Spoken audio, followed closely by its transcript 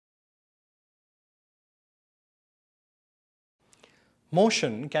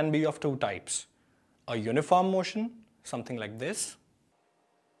Motion can be of two types. A uniform motion, something like this,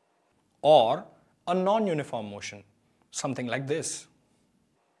 or a non-uniform motion, something like this.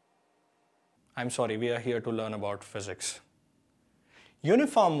 I'm sorry, we are here to learn about physics.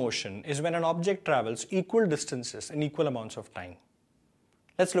 Uniform motion is when an object travels equal distances in equal amounts of time.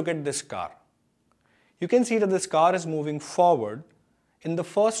 Let's look at this car. You can see that this car is moving forward. In the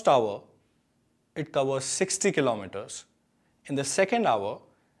first hour, it covers 60 kilometers. In the second hour,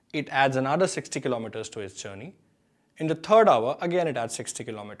 it adds another 60 kilometers to its journey. In the third hour, again it adds 60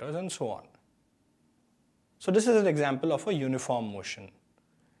 kilometers and so on. So this is an example of a uniform motion.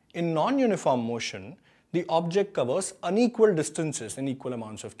 In non-uniform motion, the object covers unequal distances in equal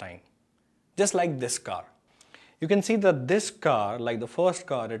amounts of time. Just like this car. You can see that this car, like the first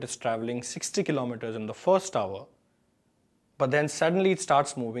car, it is traveling 60 kilometers in the first hour, but then suddenly it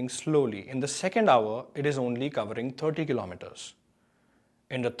starts moving slowly. In the second hour, it is only covering 30 kilometers.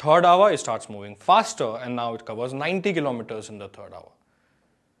 In the third hour, it starts moving faster and now it covers 90 kilometers in the third hour.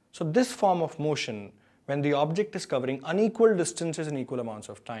 So this form of motion, when the object is covering unequal distances in equal amounts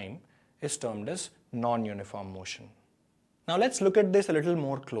of time, is termed as non-uniform motion. Now let's look at this a little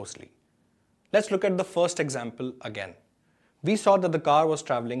more closely. Let's look at the first example again. We saw that the car was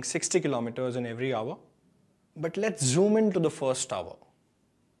traveling 60 kilometers in every hour. But let's zoom into the first hour.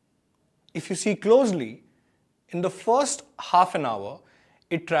 If you see closely, in the first half an hour,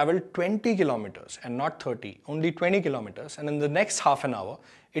 it traveled 20 kilometers and not 30, only 20 kilometers. And in the next half an hour,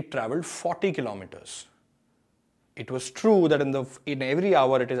 it traveled 40 kilometers. It was true that in every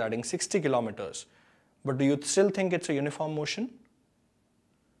hour it is adding 60 kilometers. But do you still think it's a uniform motion?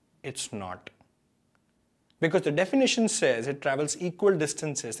 It's not. Because the definition says it travels equal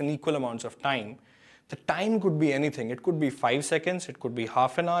distances in equal amounts of time. The time could be anything. It could be 5 seconds, it could be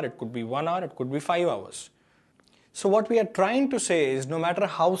half an hour, it could be 1 hour, it could be 5 hours. So what we are trying to say is no matter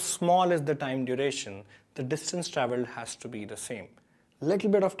how small is the time duration, the distance traveled has to be the same. Little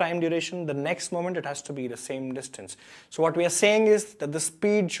bit of time duration, the next moment it has to be the same distance. So what we are saying is that the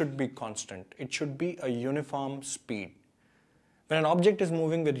speed should be constant. It should be a uniform speed. When an object is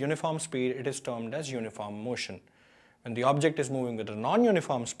moving with uniform speed, it is termed as uniform motion. When the object is moving with a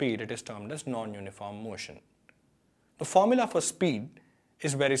non-uniform speed, it is termed as non-uniform motion. The formula for speed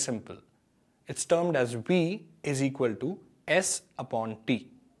is very simple. It's termed as V is equal to S upon T.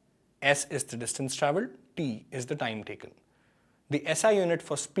 S is the distance traveled, T is the time taken. The SI unit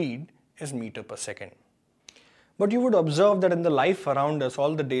for speed is meter per second. But you would observe that in the life around us,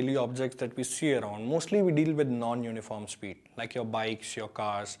 all the daily objects that we see around, mostly we deal with non-uniform speed, like your bikes, your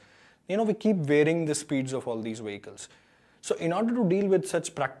cars. We keep varying the speeds of all these vehicles. So in order to deal with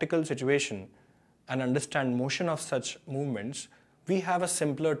such practical situation and understand motion of such movements, we have a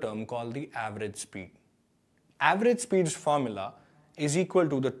simpler term called the average speed. Average speed's formula is equal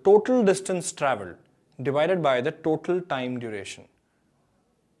to the total distance traveled divided by the total time duration.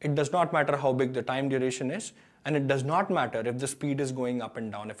 It does not matter how big the time duration is, and it does not matter if the speed is going up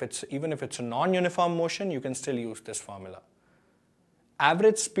and down. Even if it's a non-uniform motion, you can still use this formula.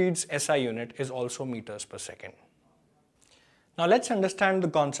 Average speed's SI unit is also meters per second. Now let's understand the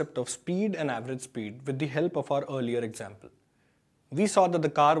concept of speed and average speed with the help of our earlier example. We saw that the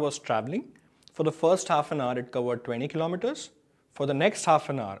car was traveling. For the first half an hour, it covered 20 kilometers. For the next half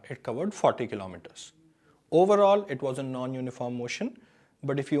an hour, it covered 40 kilometers. Overall, it was a non-uniform motion.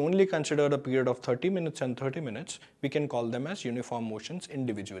 But if you only consider a period of 30 minutes and 30 minutes, we can call them as uniform motions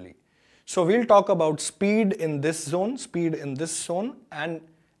individually. So we'll talk about speed in this zone, and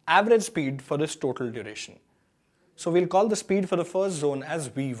average speed for this total duration. So we'll call the speed for the first zone as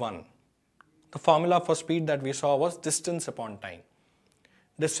V1. The formula for speed that we saw was distance upon time.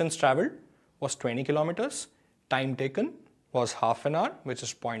 Distance traveled was 20 kilometers. Time taken was half an hour, which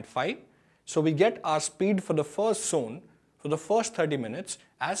is 0.5. So we get our speed for the first zone for the first 30 minutes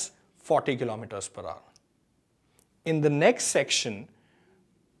as 40 kilometers per hour. In the next section,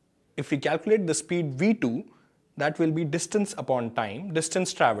 if we calculate the speed V2, that will be distance upon time.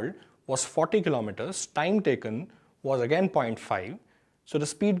 Distance traveled was 40 kilometers. Time taken was again 0.5. So the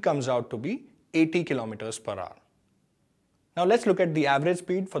speed comes out to be 80 kilometers per hour. Now let's look at the average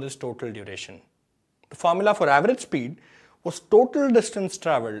speed for this total duration. The formula for average speed was total distance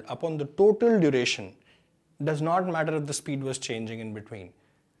traveled upon the total duration. It does not matter if the speed was changing in between.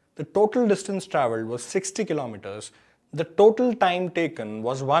 The total distance traveled was 60 kilometers. The total time taken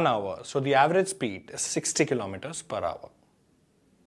was 1 hour, so the average speed is 60 kilometers per hour.